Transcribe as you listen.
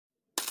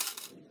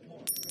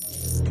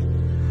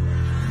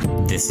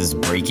This is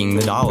Breaking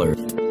the Dollar,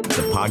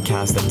 the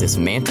podcast that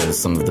dismantles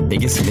some of the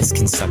biggest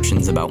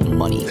misconceptions about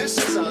money. This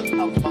is a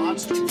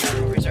monster. The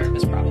Federal Reserve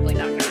is probably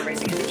not going to raise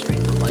the interest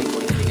rate. We're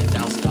likely to get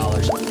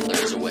 $1,000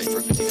 letters away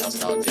for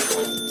 $50,000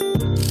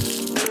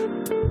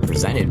 Bitcoin.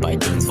 Presented by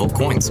Gainesville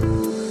Coins.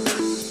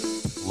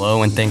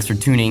 Hello, and thanks for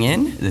tuning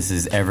in. This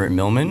is Everett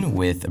Millman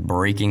with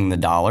Breaking the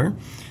Dollar,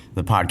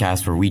 the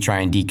podcast where we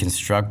try and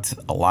deconstruct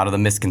a lot of the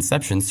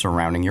misconceptions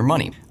surrounding your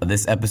money.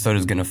 This episode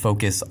is going to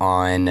focus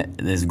on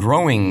this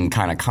growing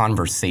kind of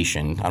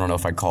conversation. I don't know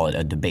if I'd call it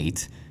a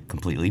debate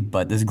completely,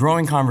 but this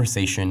growing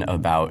conversation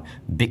about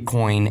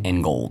Bitcoin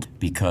and gold,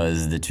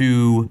 because the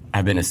two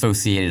have been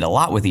associated a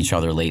lot with each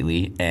other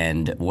lately,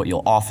 and what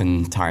you'll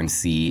oftentimes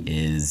see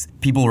is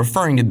people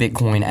referring to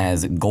Bitcoin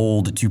as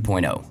gold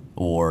 2.0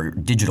 or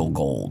digital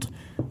gold,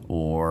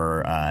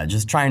 or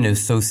just trying to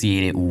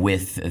associate it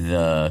with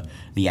the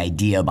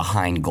idea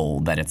behind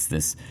gold, that it's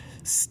this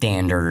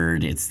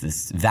standard, it's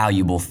this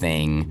valuable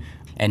thing.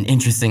 And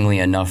interestingly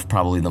enough,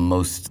 probably the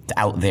most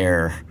out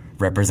there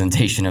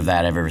representation of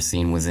that I've ever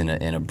seen was in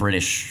a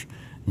British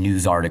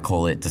news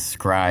article. It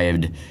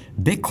described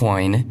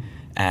Bitcoin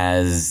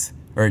as,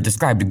 or it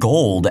described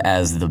gold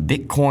as the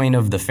Bitcoin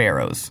of the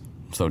pharaohs.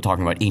 So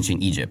talking about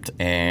ancient Egypt.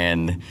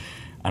 And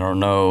I don't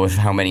know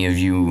how many of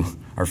you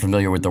are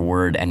familiar with the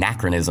word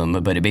anachronism,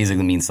 but it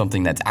basically means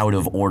something that's out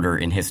of order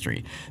in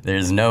history.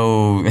 There's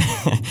no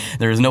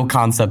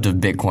concept of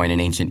Bitcoin in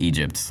ancient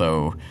Egypt.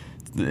 So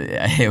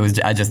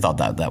I just thought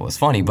that was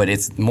funny, but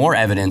it's more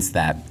evidence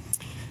that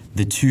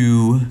the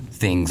two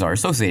things are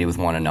associated with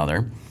one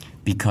another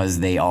because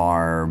they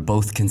are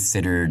both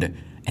considered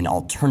an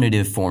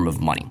alternative form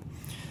of money.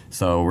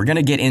 So we're going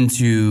to get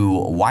into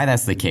why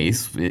that's the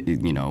case.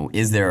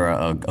 Is there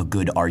a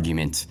good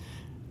argument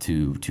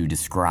to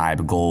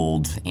describe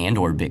gold and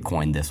or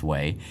Bitcoin this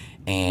way,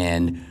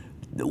 and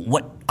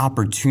what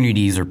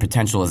opportunities or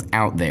potential is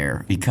out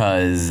there?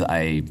 Because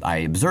I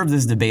observe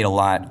this debate a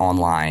lot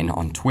online,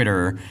 on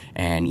Twitter,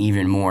 and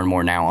even more and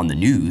more now on the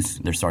news.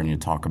 They're starting to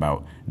talk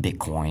about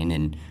Bitcoin,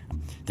 and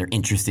they're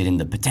interested in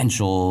the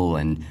potential,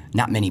 and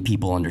not many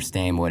people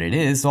understand what it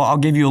is. So I'll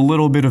give you a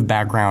little bit of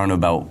background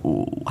about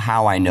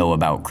how I know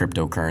about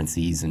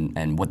cryptocurrencies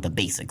and what the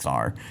basics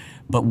are.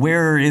 But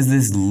where is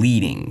this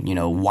leading?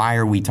 Why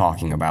are we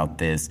talking about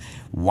this?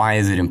 Why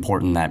is it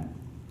important that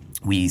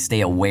we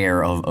stay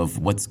aware of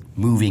what's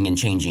moving and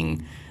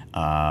changing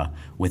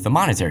with the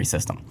monetary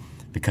system?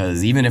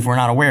 Because even if we're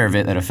not aware of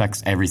it, it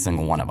affects every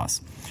single one of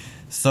us.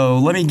 So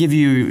let me give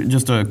you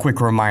just a quick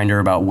reminder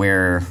about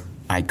where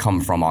I come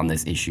from on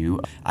this issue.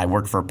 I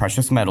work for a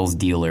precious metals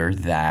dealer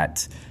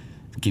that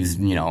gives,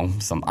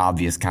 some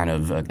obvious kind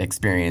of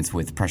experience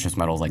with precious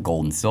metals like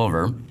gold and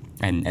silver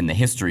and the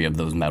history of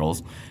those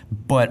metals.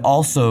 But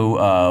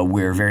also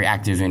we're very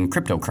active in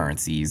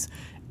cryptocurrencies,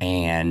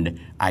 and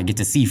I get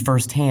to see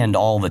firsthand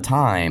all the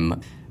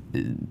time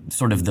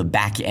sort of the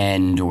back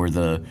end or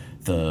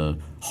the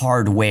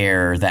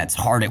hardware that's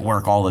hard at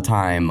work all the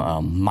time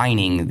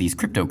mining these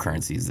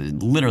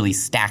cryptocurrencies, literally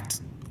stacked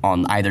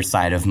on either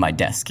side of my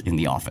desk in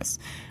the office.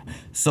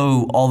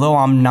 So although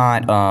I'm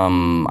not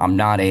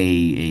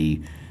a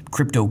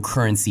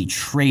cryptocurrency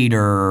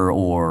trader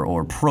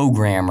or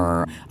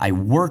programmer, I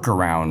work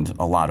around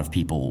a lot of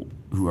people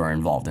who are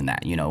involved in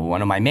that.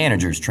 One of my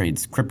managers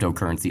trades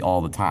cryptocurrency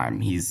all the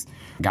time. He's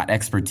got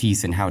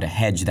expertise in how to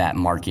hedge that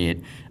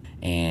market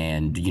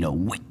and,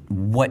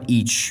 what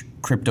each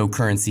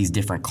cryptocurrency's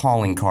different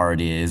calling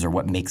card is or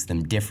what makes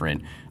them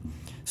different.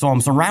 So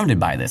I'm surrounded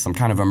by this. I'm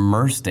kind of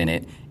immersed in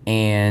it,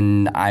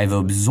 and I've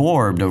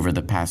absorbed over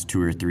the past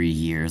 2 or 3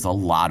 years a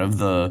lot of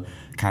the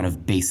kind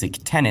of basic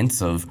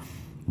tenets of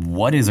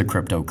what is a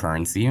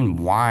cryptocurrency and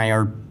why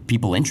are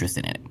people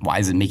interested in it? Why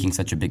is it making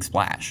such a big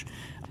splash?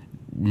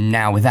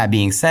 Now, with that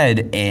being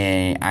said,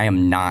 I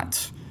am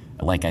not,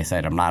 like I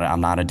said, I'm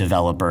not a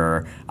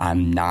developer.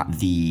 I'm not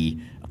the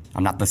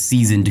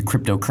seasoned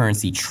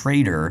cryptocurrency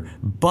trader,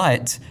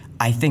 but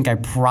I think I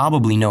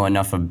probably know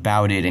enough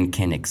about it and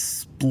can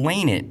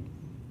explain it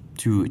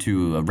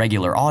to a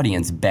regular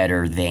audience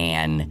better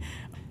than,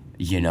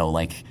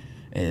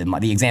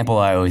 the example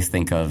I always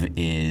think of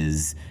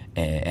is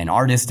an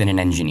artist and an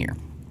engineer.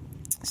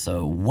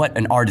 So what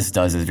an artist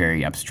does is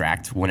very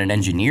abstract. What an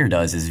engineer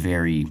does is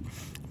very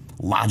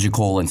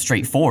logical and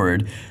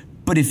straightforward.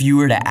 But if you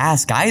were to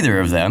ask either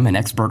of them, an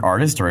expert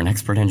artist or an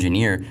expert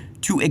engineer,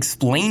 to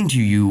explain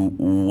to you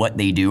what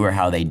they do or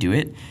how they do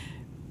it,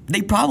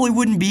 they probably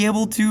wouldn't be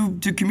able to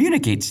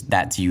communicate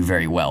that to you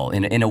very well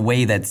in a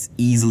way that's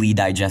easily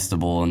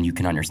digestible and you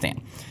can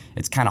understand.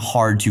 It's kind of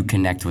hard to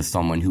connect with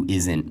someone who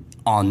isn't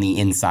on the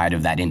inside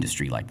of that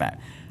industry like that.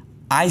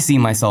 I see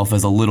myself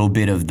as a little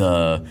bit of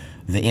the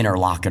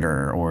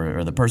interlocutor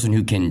or the person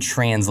who can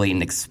translate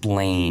and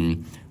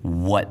explain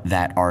what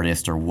that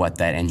artist or what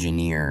that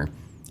engineer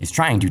is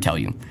trying to tell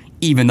you,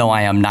 even though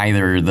I am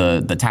neither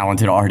the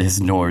talented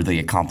artist nor the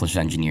accomplished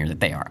engineer that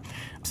they are.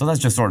 So that's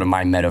just sort of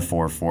my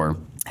metaphor for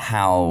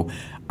how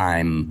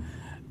I'm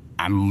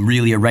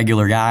really a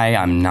regular guy.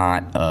 I'm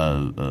not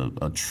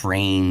a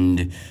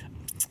trained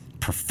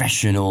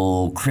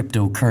professional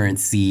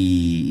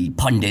cryptocurrency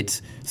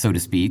pundit, so to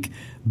speak,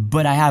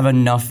 but I have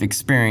enough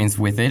experience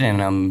with it,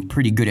 and I'm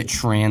pretty good at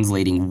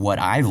translating what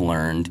I've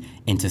learned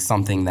into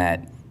something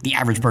that the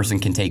average person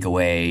can take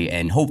away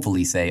and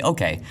hopefully say,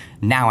 okay,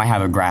 now I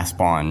have a grasp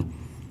on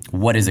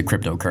what is a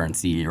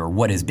cryptocurrency or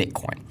what is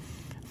Bitcoin.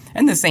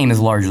 And the same is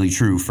largely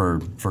true for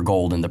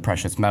gold and the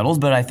precious metals,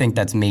 but I think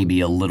that's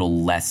maybe a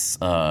little less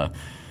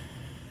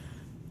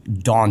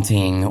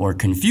daunting or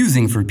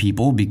confusing for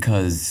people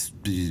because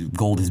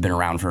gold has been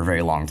around for a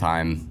very long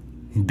time.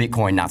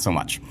 Bitcoin, not so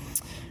much.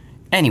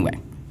 Anyway,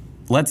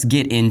 let's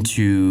get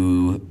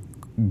into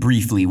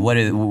briefly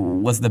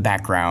what's the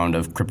background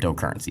of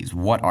cryptocurrencies.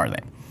 What are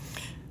they?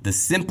 The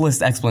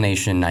simplest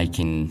explanation I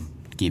can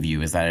give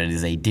you is that it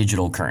is a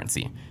digital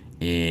currency.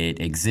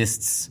 It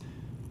exists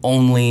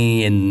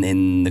only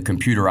in the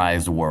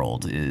computerized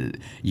world.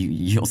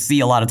 You'll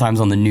see a lot of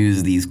times on the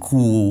news these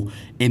cool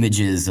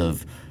images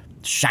of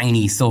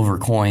shiny silver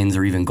coins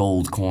or even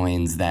gold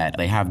coins that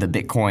they have the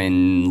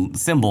Bitcoin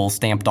symbol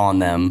stamped on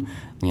them,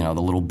 the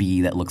little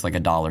B that looks like a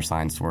dollar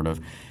sign sort of.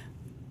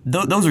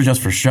 Those are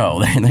just for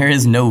show. There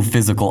is no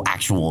physical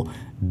actual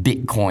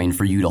Bitcoin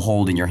for you to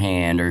hold in your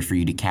hand or for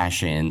you to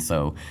cash in.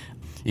 So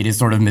it is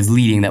sort of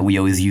misleading that we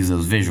always use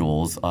those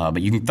visuals,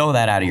 but you can throw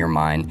that out of your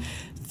mind.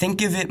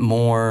 Think of it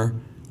more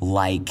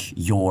like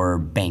your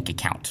bank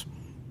account,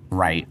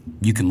 right?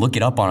 You can look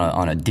it up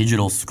on a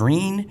digital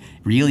screen.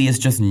 Really, it's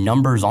just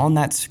numbers on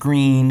that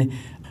screen.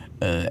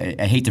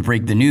 I hate to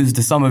break the news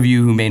to some of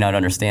you who may not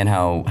understand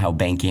how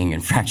banking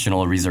and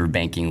fractional reserve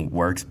banking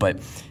works, but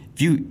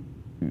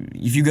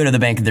if you go to the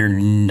bank, there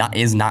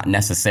is not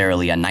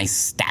necessarily a nice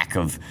stack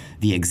of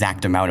the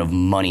exact amount of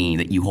money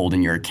that you hold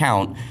in your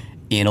account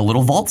in a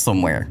little vault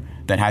somewhere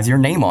that has your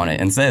name on it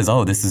and says,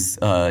 oh, this is,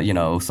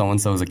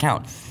 so-and-so's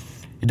account.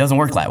 It doesn't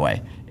work that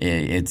way.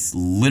 It's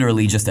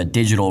literally just a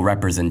digital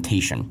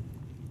representation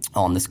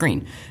on the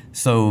screen.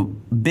 So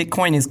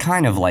Bitcoin is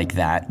kind of like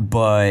that,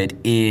 but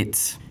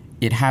it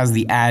has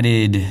the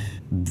added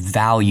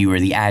value or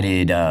the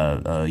added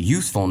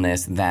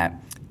usefulness that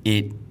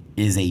it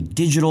is a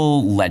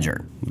digital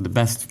ledger. The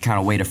best kind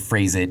of way to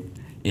phrase it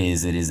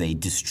is a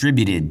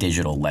distributed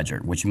digital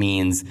ledger, which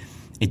means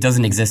it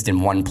doesn't exist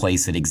in one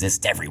place, it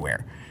exists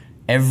everywhere.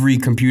 Every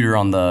computer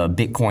on the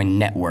Bitcoin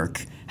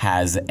network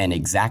has an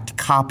exact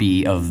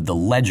copy of the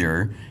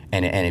ledger,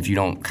 and if you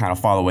don't kind of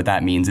follow what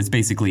that means, it's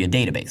basically a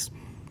database.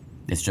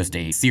 It's just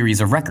a series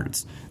of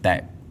records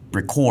that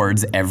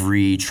records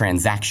every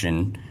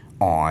transaction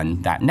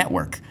on that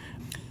network.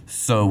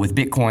 So with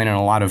Bitcoin and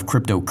a lot of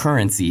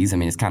cryptocurrencies,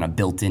 it's kind of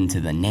built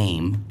into the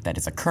name that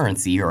it's a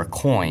currency or a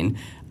coin.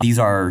 These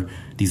are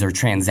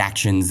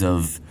transactions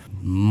of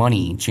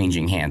money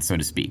changing hands, so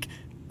to speak.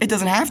 It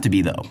doesn't have to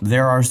be, though.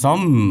 There are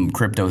some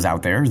cryptos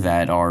out there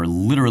that are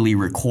literally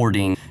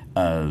recording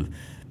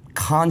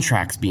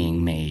contracts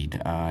being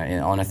made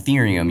on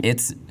Ethereum.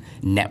 Its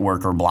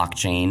network or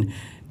blockchain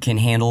can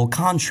handle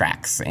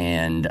contracts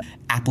and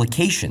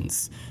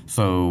applications.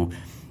 So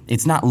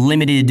it's not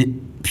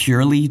limited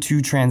purely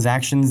to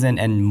transactions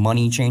and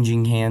money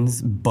changing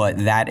hands, but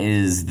that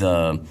is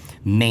the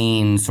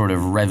main sort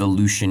of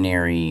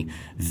revolutionary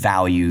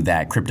value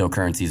that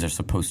cryptocurrencies are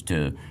supposed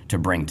to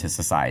bring to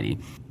society.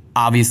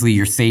 Obviously,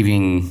 you're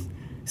saving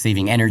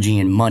energy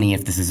and money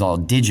if this is all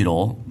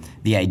digital.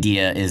 The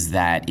idea is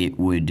that it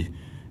would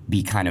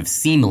be kind of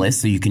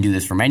seamless, so you can do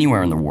this from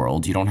anywhere in the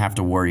world. You don't have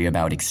to worry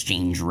about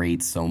exchange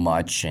rates so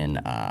much and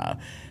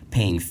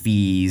paying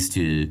fees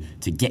to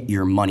get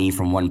your money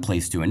from one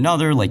place to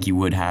another like you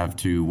would have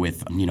to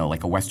with,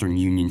 like a Western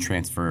Union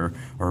transfer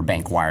or a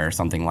bank wire or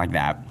something like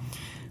that.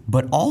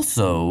 But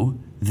also,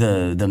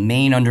 the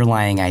main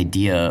underlying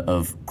idea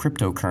of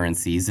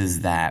cryptocurrencies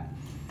is that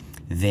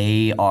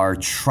they are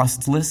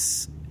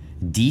trustless,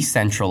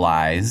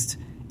 decentralized,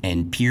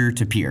 and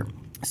peer-to-peer.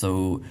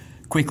 So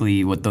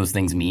quickly, what those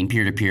things mean,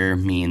 peer-to-peer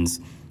means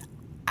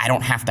I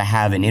don't have to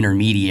have an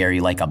intermediary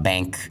like a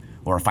bank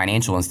or a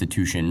financial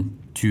institution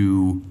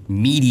to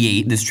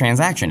mediate this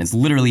transaction. It's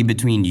literally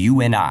between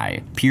you and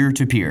I,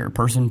 peer-to-peer,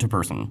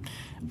 person-to-person.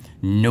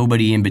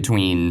 Nobody in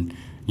between,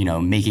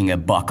 making a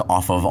buck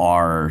off of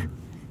our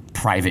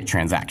private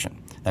transaction.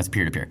 That's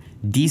peer-to-peer.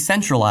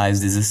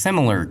 Decentralized is a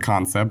similar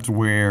concept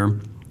where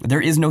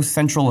there is no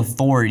central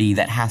authority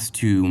that has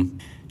to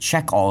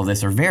check all of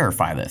this or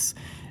verify this.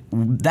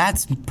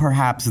 That's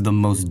perhaps the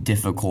most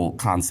difficult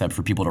concept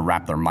for people to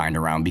wrap their mind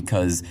around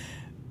because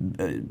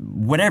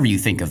whatever you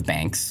think of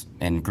banks,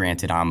 and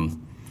granted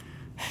I'm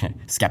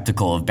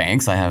skeptical of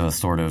banks, I have a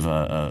sort of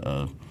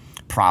a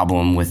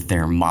problem with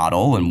their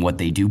model and what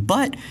they do,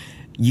 but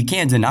you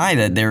can't deny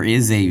that there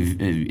is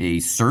a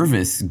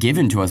service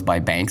given to us by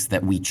banks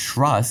that we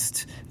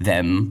trust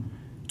them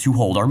to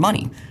hold our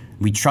money.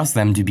 We trust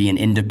them to be an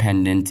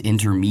independent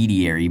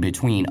intermediary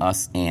between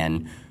us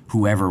and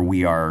whoever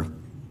we are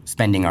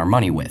spending our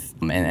money with.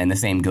 And the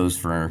same goes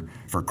for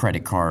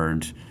credit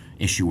card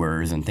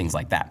issuers and things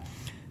like that.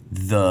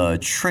 The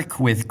trick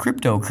with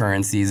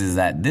cryptocurrencies is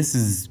that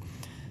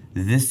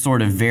this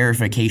sort of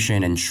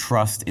verification and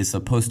trust is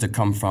supposed to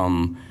come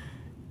from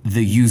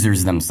the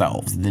users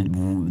themselves.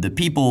 The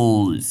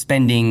people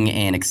spending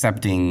and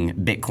accepting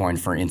Bitcoin,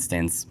 for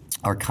instance,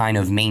 are kind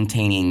of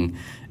maintaining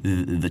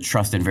the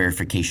trust and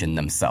verification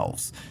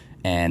themselves.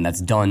 And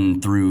that's done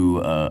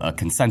through a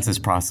consensus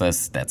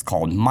process that's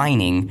called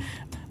mining.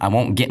 I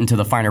won't get into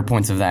the finer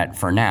points of that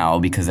for now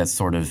because that's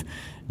sort of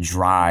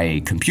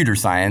dry computer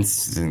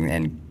science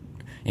and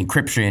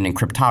encryption and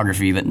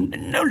cryptography that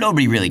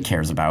nobody really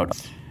cares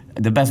about.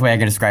 The best way I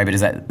can describe it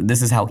is that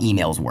this is how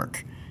emails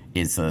work.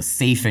 It's a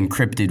safe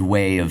encrypted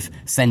way of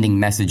sending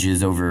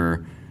messages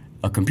over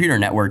a computer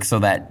network so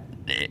that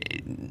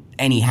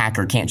any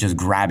hacker can't just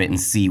grab it and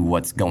see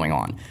what's going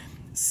on.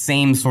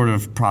 Same sort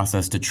of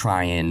process to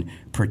try and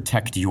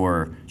protect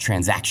your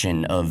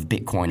transaction of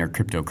Bitcoin or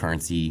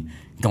cryptocurrency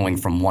going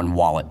from one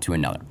wallet to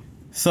another.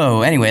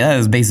 So anyway, that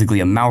is basically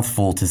a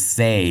mouthful to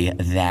say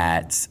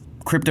that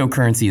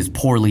cryptocurrency is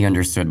poorly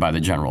understood by the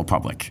general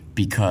public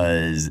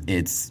because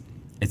it's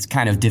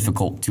kind of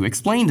difficult to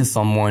explain to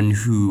someone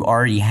who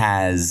already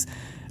has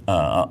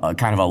a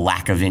kind of a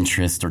lack of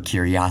interest or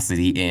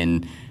curiosity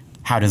in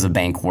how does a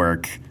bank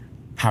work,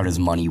 how does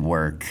money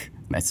work,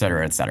 et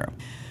cetera, et cetera.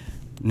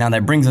 Now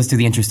that brings us to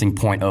the interesting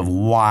point of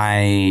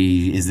why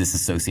is this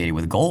associated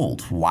with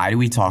gold? Why do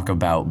we talk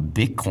about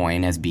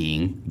Bitcoin as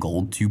being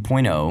gold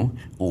 2.0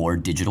 or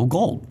digital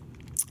gold?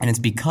 And it's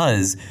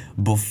because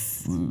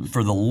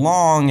for the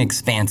long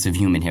expanse of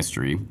human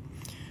history,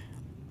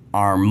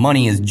 our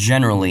money has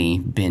generally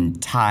been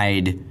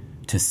tied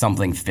to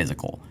something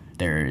physical.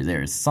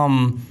 There's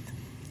some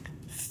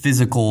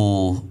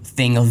physical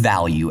thing of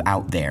value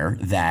out there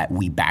that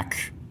we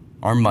back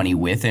our money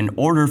with in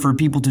order for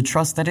people to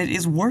trust that it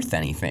is worth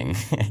anything.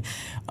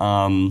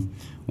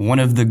 One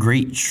of the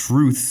great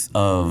truths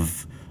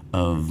of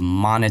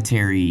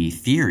monetary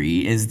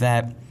theory is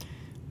that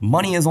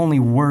money is only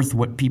worth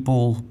what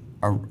people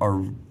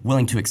are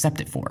willing to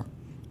accept it for.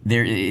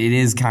 It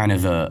is kind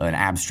of an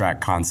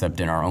abstract concept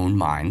in our own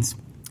minds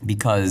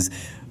because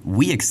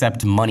we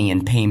accept money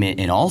and payment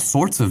in all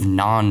sorts of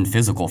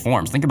non-physical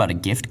forms. Think about a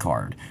gift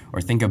card,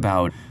 or think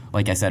about,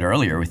 like I said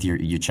earlier, with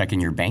you checking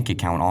your bank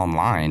account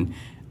online.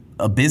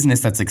 A business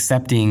that's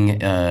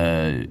accepting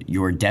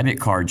your debit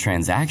card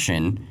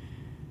transaction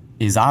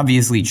is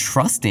obviously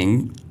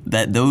trusting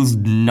that those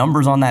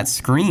numbers on that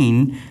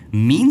screen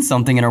mean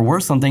something and are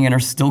worth something and are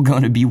still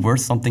going to be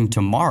worth something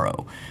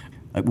tomorrow.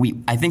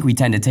 I think we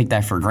tend to take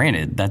that for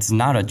granted. That's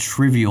not a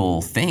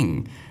trivial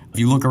thing. If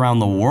you look around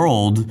the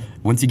world,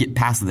 once you get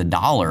past the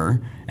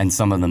dollar and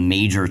some of the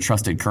major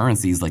trusted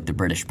currencies like the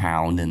British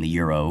pound and the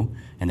euro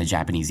and the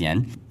Japanese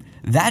yen,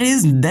 that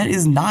is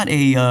not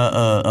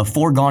a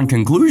foregone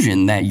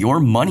conclusion that your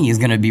money is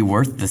going to be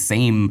worth the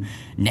same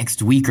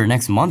next week or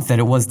next month that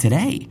it was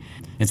today.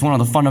 It's one of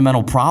the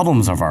fundamental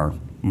problems of our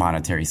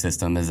monetary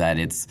system is that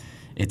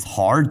it's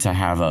hard to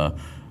have a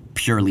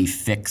purely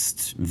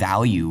fixed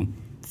value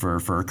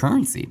for a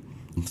currency.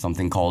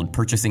 Something called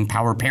purchasing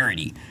power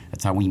parity.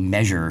 That's how we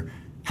measure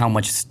how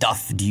much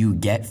stuff do you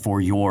get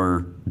for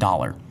your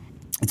dollar.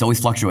 It's always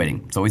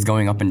fluctuating. It's always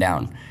going up and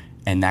down.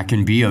 And that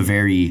can be a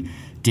very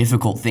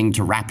difficult thing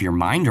to wrap your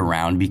mind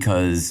around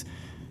because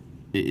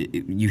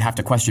you have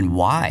to question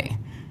why.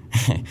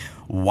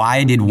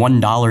 Why did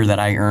 $1 that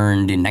I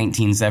earned in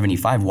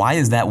 1975, why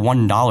is that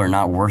 $1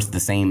 not worth the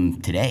same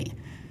today?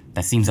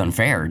 That seems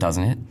unfair,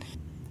 doesn't it?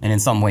 And in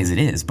some ways it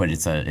is, but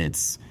it's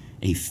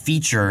a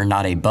feature,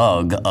 not a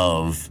bug,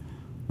 of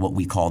what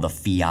we call the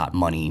fiat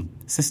money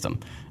system.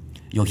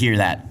 You'll hear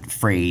that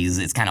phrase.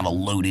 It's kind of a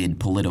loaded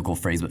political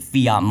phrase, but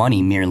fiat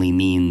money merely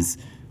means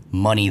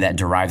money that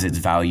derives its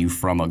value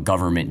from a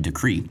government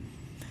decree.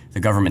 The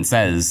government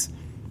says,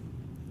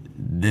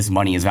 this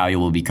money is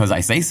valuable because I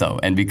say so,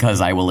 and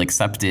because I will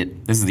accept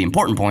it. This is the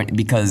important point,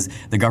 because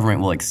the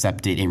government will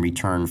accept it in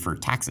return for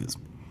taxes.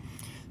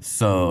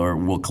 So, or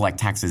will collect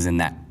taxes in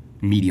that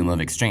medium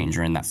of exchange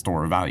or in that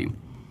store of value.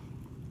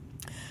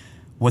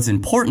 What's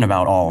important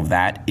about all of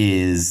that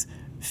is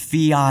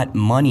fiat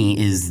money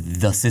is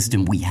the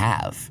system we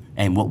have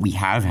and what we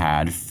have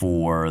had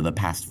for the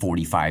past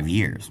 45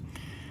 years.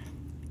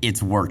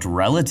 It's worked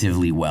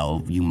relatively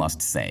well, you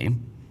must say,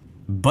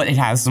 but it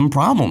has some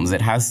problems.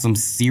 It has some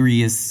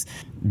serious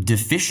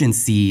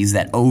deficiencies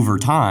that over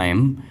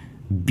time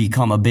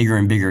become a bigger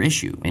and bigger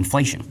issue.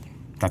 Inflation.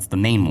 That's the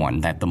main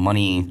one, that the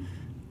money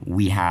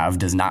we have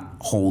does not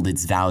hold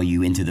its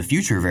value into the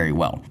future very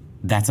well.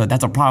 That's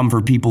a problem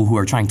for people who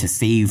are trying to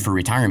save for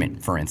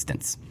retirement, for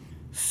instance.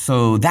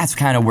 So that's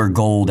kind of where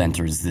gold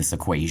enters this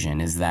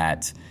equation, is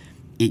that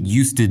it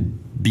used to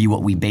be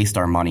what we based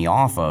our money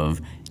off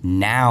of.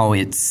 Now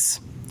it's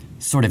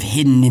sort of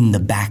hidden in the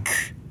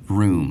back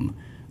room.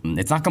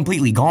 It's not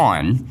completely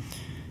gone.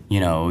 You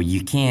know,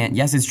 you can't,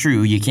 yes, it's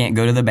true, you can't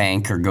go to the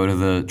bank or go to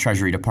the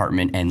Treasury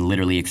Department and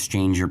literally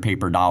exchange your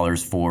paper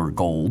dollars for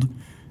gold,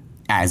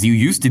 as you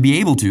used to be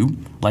able to.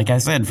 Like I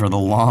said, for the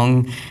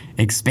long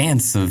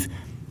expanse of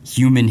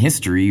human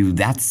history,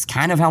 that's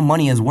kind of how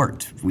money has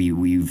worked.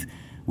 We've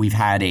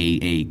had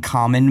a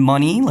common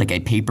money, like a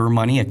paper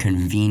money, a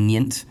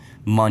convenient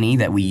money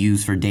that we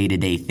use for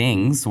day-to-day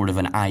things, sort of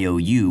an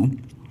IOU.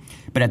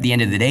 But at the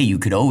end of the day, you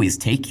could always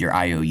take your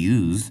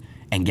IOUs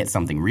and get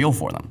something real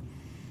for them.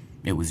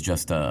 It was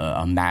just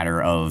a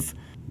matter of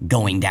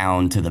going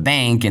down to the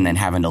bank and then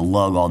having to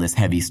lug all this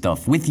heavy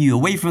stuff with you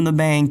away from the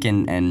bank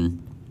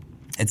and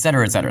et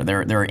cetera, et cetera.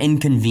 There are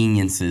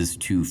inconveniences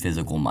to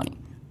physical money.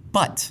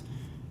 But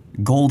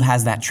gold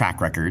has that track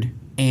record,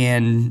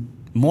 and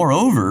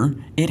moreover,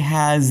 it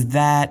has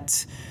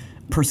that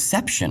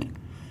perception.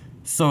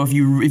 So if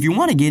you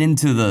want to get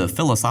into the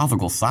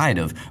philosophical side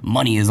of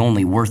money is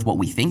only worth what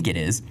we think it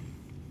is,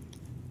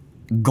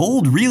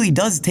 gold really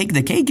does take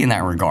the cake in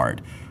that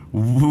regard.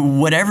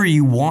 Whatever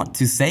you want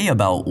to say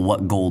about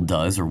what gold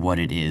does or what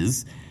it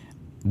is,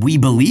 we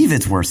believe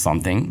it's worth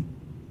something,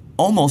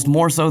 almost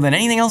more so than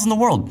anything else in the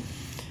world.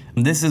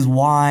 This is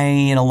why,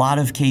 in a lot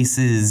of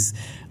cases,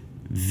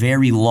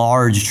 very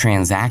large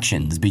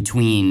transactions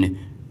between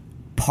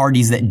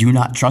parties that do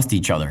not trust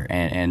each other,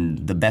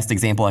 and the best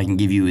example I can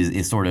give you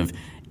is sort of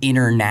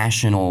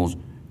international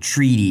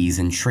treaties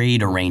and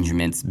trade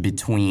arrangements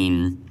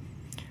between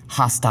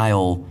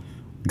hostile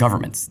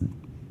governments,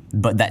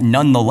 but that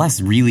nonetheless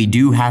really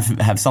do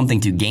have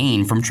something to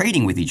gain from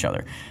trading with each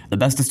other. The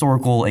best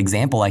historical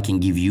example I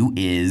can give you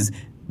is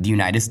the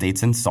United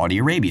States and Saudi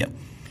Arabia.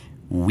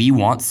 We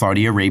want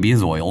Saudi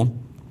Arabia's oil.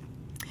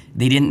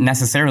 They didn't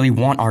necessarily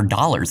want our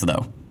dollars,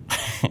 though.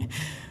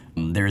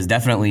 There's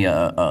definitely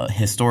a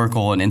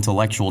historical and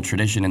intellectual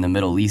tradition in the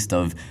Middle East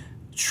of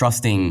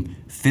trusting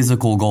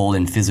physical gold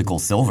and physical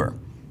silver.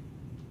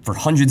 For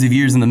hundreds of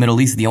years in the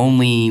Middle East, the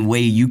only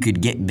way you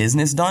could get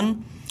business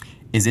done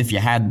is if you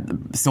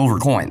had silver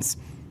coins.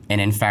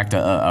 And in fact,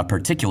 a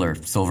particular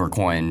silver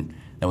coin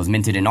that was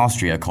minted in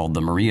Austria called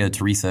the Maria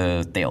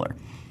Theresa Thaler.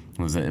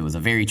 It was a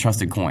very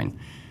trusted coin.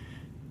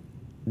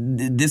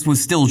 This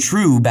was still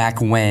true back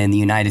when the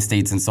United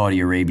States and Saudi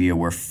Arabia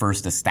were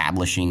first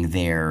establishing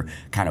their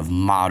kind of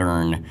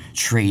modern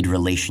trade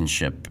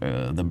relationship,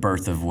 the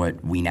birth of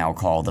what we now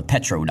call the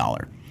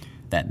petrodollar.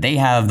 That they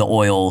have the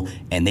oil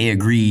and they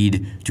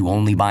agreed to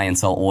only buy and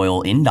sell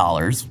oil in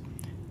dollars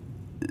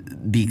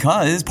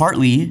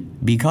partly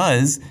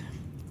because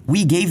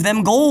we gave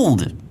them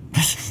gold.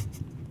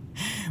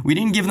 We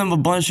didn't give them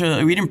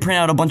we didn't print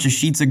out a bunch of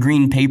sheets of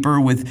green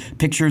paper with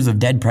pictures of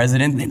dead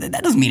presidents.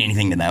 That doesn't mean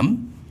anything to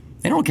them.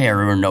 They don't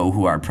care or know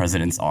who our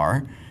presidents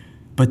are,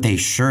 but they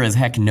sure as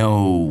heck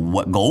know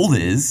what gold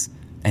is,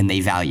 and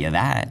they value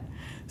that.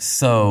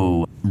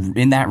 So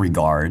in that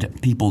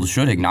regard, people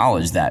should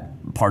acknowledge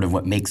that part of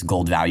what makes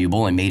gold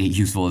valuable and made it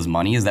useful as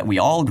money is that we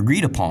all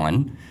agreed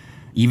upon,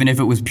 even if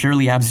it was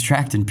purely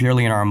abstract and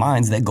purely in our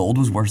minds, that gold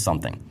was worth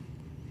something.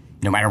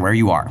 No matter where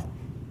you are,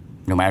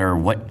 no matter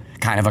what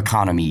kind of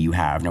economy you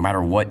have, no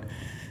matter what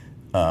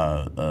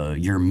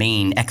your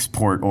main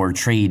export or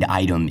trade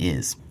item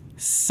is.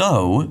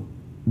 So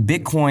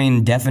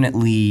Bitcoin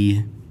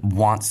definitely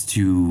wants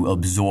to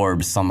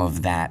absorb some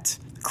of that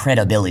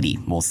credibility,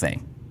 we'll say,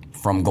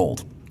 from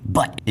gold.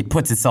 But it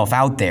puts itself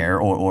out there,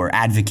 or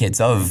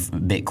advocates of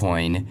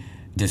Bitcoin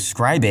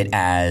describe it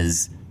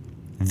as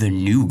the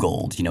new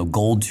gold,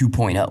 gold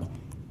 2.0,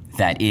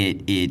 that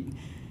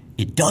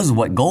it does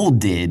what gold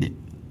did,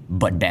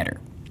 but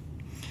better.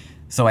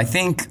 So I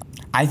think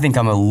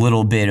I'm a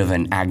little bit of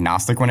an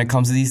agnostic when it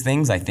comes to these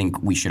things. I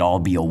think we should all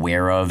be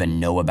aware of and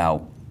know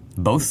about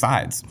both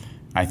sides.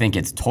 I think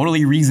it's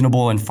totally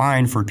reasonable and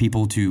fine for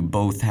people to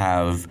both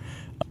have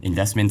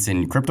investments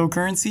in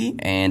cryptocurrency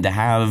and to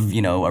have,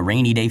 a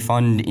rainy day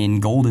fund in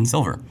gold and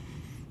silver.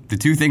 The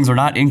two things are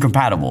not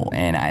incompatible,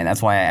 and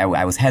that's why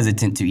I was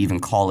hesitant to even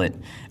call it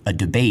a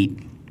debate.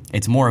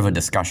 It's more of a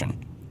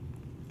discussion.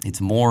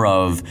 It's more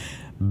of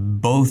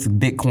both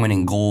Bitcoin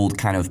and gold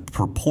kind of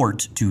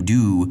purport to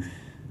do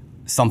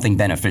something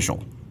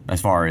beneficial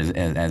as far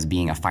as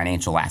being a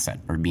financial asset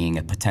or being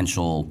a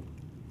potential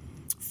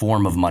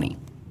form of money,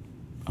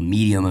 a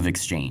medium of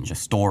exchange, a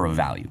store of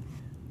value.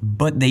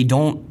 But they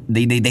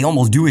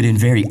almost do it in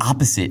very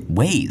opposite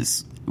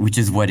ways, which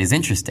is what is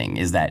interesting,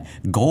 is that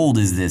gold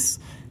is this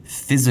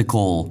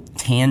physical,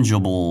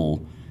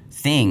 tangible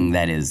thing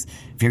that is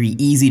very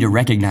easy to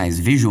recognize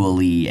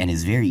visually and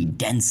is very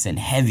dense and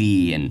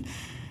heavy, and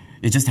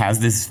it just has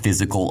this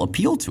physical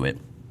appeal to it.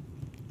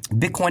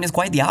 Bitcoin is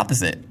quite the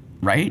opposite,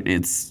 right?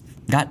 It's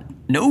got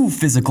no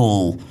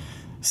physical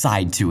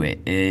side to it.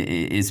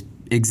 It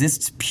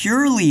exists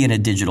purely in a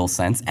digital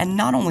sense, and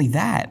not only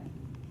that,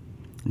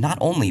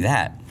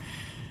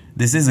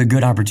 this is a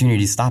good opportunity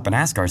to stop and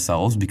ask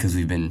ourselves, because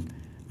I've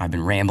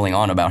been rambling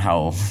on about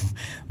how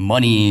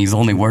money is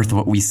only worth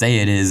what we say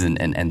it is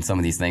and some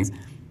of these things.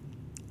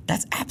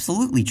 That's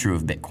absolutely true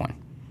of Bitcoin.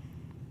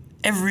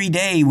 Every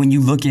day when you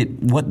look at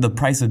what the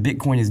price of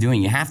Bitcoin is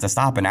doing, you have to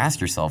stop and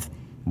ask yourself,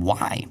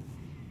 why?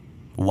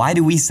 Why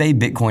do we say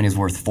Bitcoin is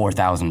worth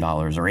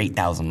 $4,000 or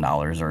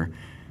 $8,000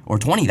 or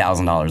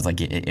 $20,000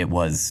 like it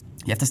was?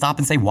 You have to stop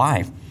and say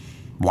why.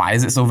 Why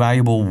is it so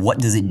valuable? What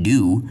does it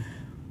do?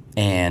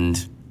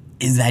 And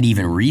is that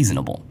even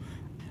reasonable?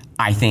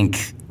 I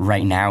think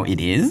right now it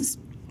is.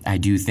 I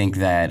do think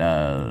that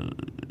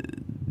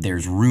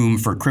there's room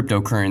for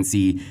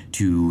cryptocurrency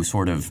to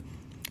sort of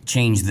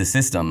change the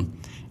system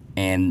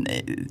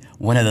And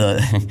one of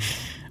the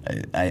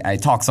I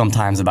talk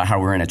sometimes about how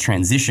we're in a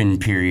transition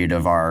period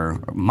of our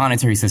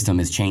monetary system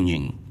is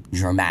changing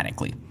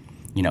dramatically.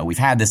 We've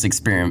had this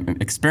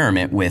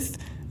experiment with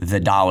the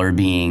dollar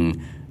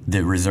being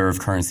the reserve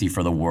currency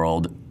for the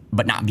world,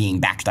 but not being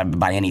backed up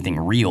by anything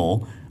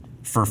real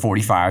for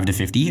 45 to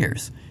 50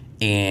 years.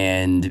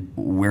 And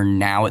we're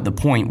now at the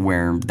point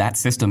where that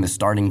system is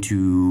starting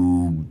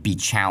to be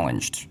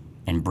challenged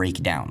and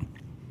break down.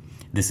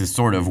 This is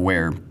sort of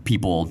where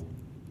people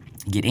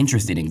get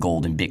interested in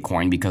gold and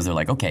Bitcoin, because they're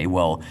like, okay,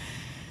 well,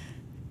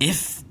 if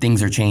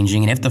things are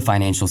changing and if the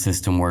financial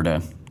system were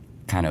to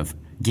kind of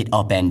get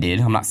upended,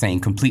 I'm not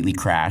saying completely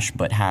crash,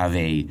 but have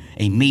a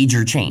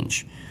major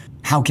change,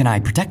 how can I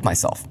protect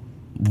myself?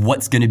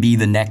 What's going to be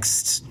the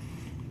next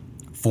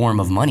form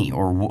of money,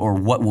 or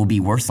what will be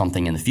worth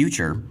something in the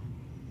future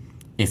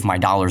if my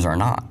dollars are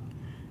not?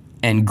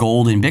 And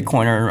gold and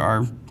Bitcoin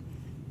are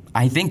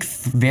I think,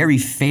 very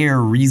fair,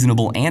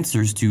 reasonable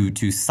answers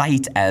to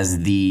cite as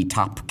the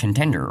top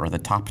contender or the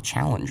top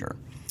challenger.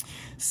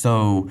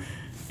 So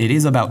it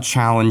is about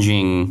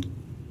challenging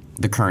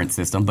the current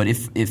system. But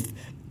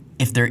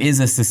if there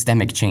is a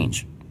systemic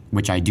change,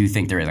 which I do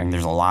think there is, and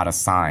there's a lot of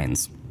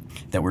signs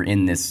that we're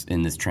in this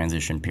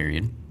transition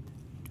period,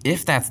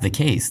 if that's the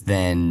case,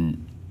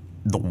 then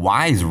the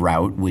wise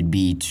route would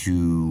be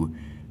to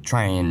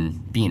try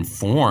and be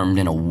informed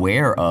and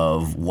aware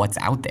of what's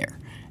out there.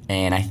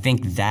 And I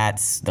think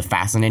that's the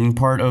fascinating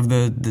part of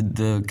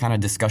the kind of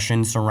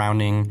discussion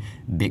surrounding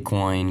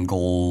Bitcoin,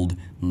 gold,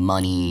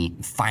 money,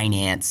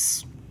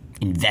 finance,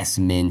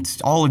 investment,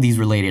 all of these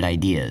related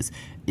ideas.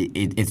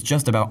 It's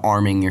just about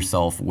arming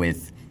yourself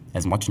with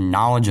as much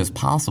knowledge as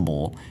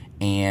possible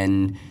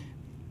and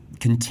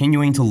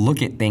continuing to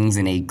look at things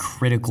in a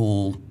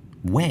critical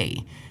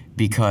way.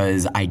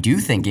 Because I do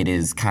think it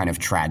is kind of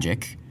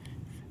tragic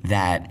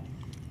that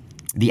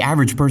the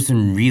average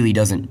person really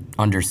doesn't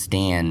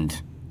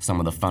understand some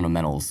of the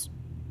fundamentals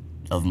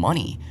of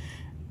money.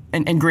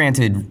 And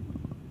granted,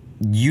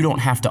 you don't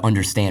have to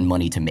understand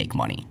money to make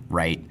money,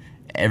 right?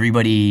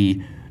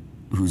 Everybody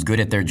who's good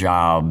at their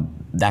job,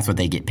 that's what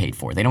they get paid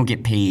for. They don't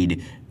get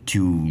paid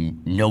to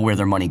know where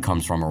their money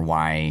comes from or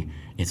why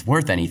it's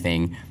worth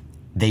anything.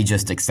 They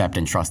just accept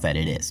and trust that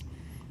it is,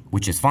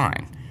 which is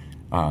fine.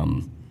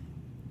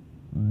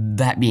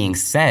 That being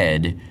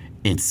said,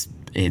 it's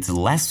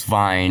less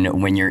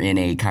fine when you're in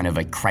a kind of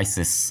a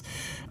crisis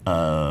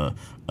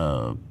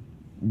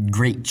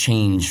great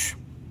change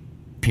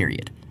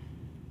period.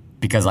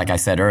 Because like I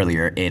said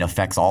earlier, it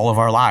affects all of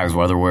our lives,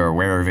 whether we're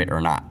aware of it or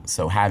not.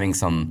 So having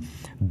some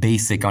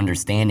basic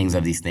understandings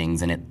of these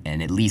things and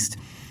at least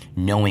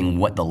knowing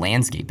what the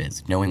landscape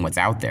is, knowing what's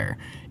out there,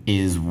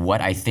 is what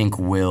I think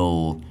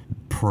will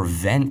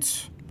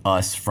prevent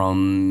us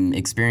from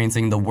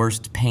experiencing the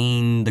worst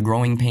pain, the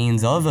growing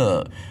pains of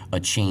a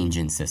change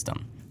in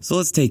system. So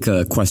let's take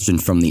a question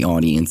from the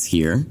audience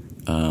here.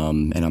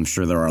 And I'm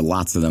sure there are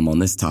lots of them on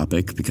this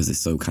topic because it's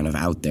so kind of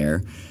out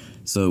there.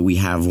 So we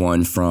have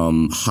one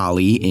from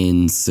Holly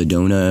in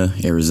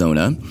Sedona,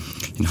 Arizona.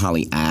 And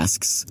Holly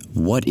asks,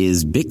 what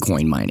is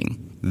Bitcoin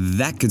mining?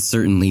 That could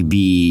certainly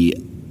be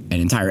an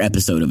entire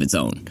episode of its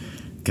own,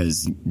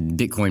 because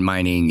Bitcoin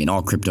mining and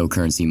all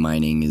cryptocurrency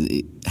mining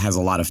it has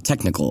a lot of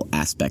technical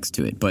aspects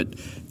to it. But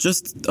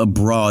just a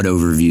broad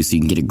overview so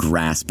you can get a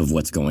grasp of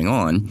what's going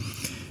on.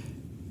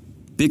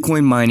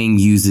 Bitcoin mining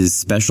uses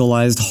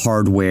specialized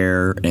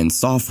hardware and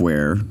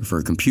software for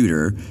a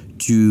computer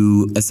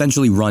to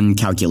essentially run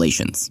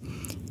calculations.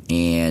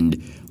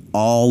 And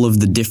all of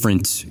the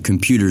different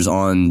computers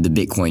on the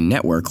Bitcoin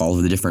network, all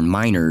of the different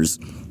miners,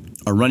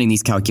 are running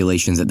these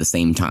calculations at the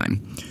same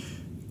time.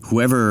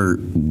 Whoever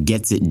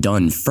gets it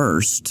done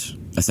first,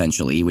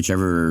 essentially,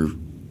 whichever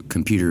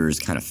computer is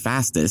kind of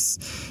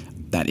fastest,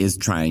 that is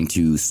trying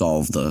to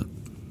solve the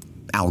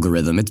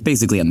algorithm. It's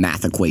basically a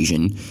math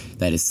equation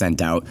that is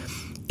sent out.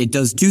 It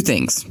does two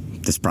things,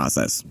 this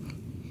process.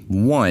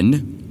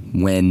 One,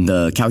 when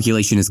the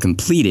calculation is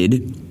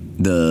completed,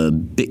 the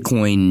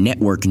Bitcoin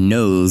network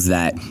knows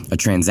that a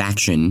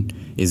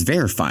transaction is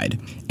verified.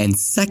 And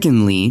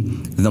secondly,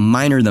 the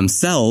miner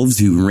themselves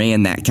who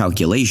ran that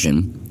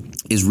calculation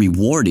is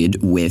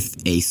rewarded with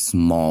a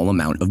small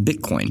amount of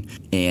Bitcoin.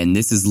 And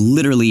this is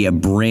literally a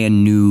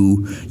brand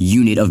new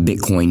unit of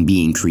Bitcoin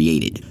being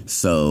created.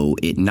 So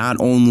it not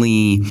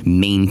only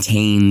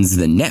maintains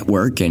the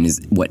network and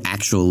is what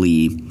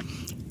actually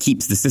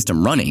keeps the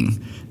system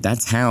running.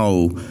 That's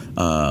how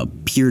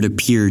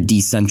peer-to-peer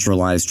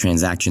decentralized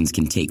transactions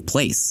can take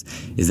place,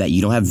 is that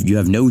you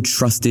have no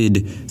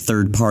trusted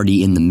third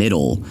party in the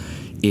middle.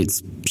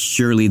 It's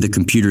purely the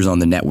computers on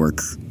the network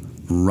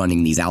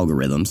running these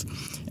algorithms.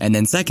 And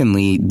then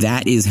secondly,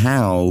 that is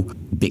how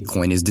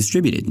Bitcoin is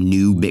distributed.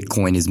 New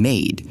Bitcoin is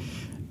made.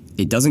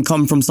 It doesn't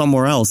come from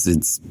somewhere else.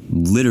 It's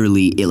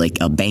literally like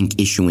a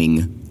bank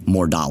issuing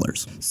more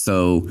dollars.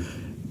 So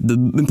the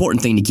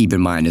important thing to keep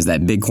in mind is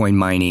that Bitcoin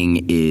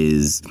mining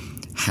is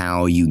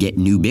how you get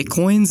new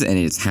Bitcoins, and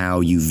it's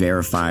how you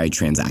verify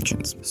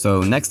transactions.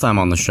 So next time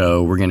on the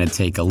show, we're going to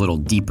take a little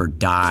deeper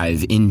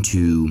dive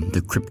into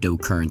the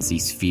cryptocurrency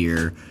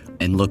sphere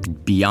and look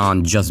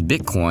beyond just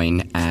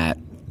Bitcoin at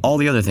all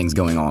the other things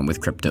going on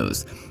with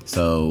cryptos.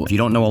 So if you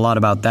don't know a lot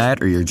about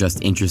that, or you're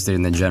just interested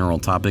in the general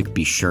topic,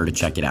 be sure to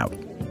check it out.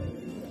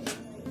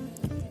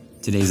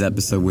 Today's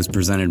episode was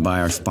presented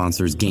by our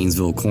sponsors,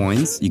 Gainesville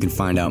Coins. You can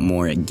find out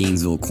more at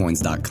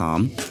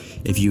GainesvilleCoins.com.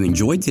 If you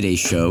enjoyed today's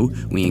show,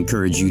 we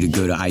encourage you to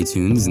go to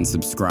iTunes and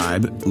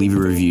subscribe, leave a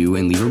review,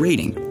 and leave a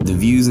rating. The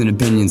views and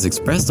opinions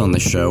expressed on the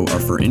show are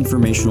for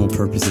informational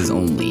purposes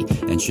only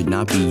and should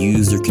not be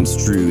used or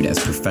construed as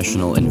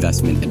professional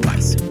investment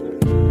advice.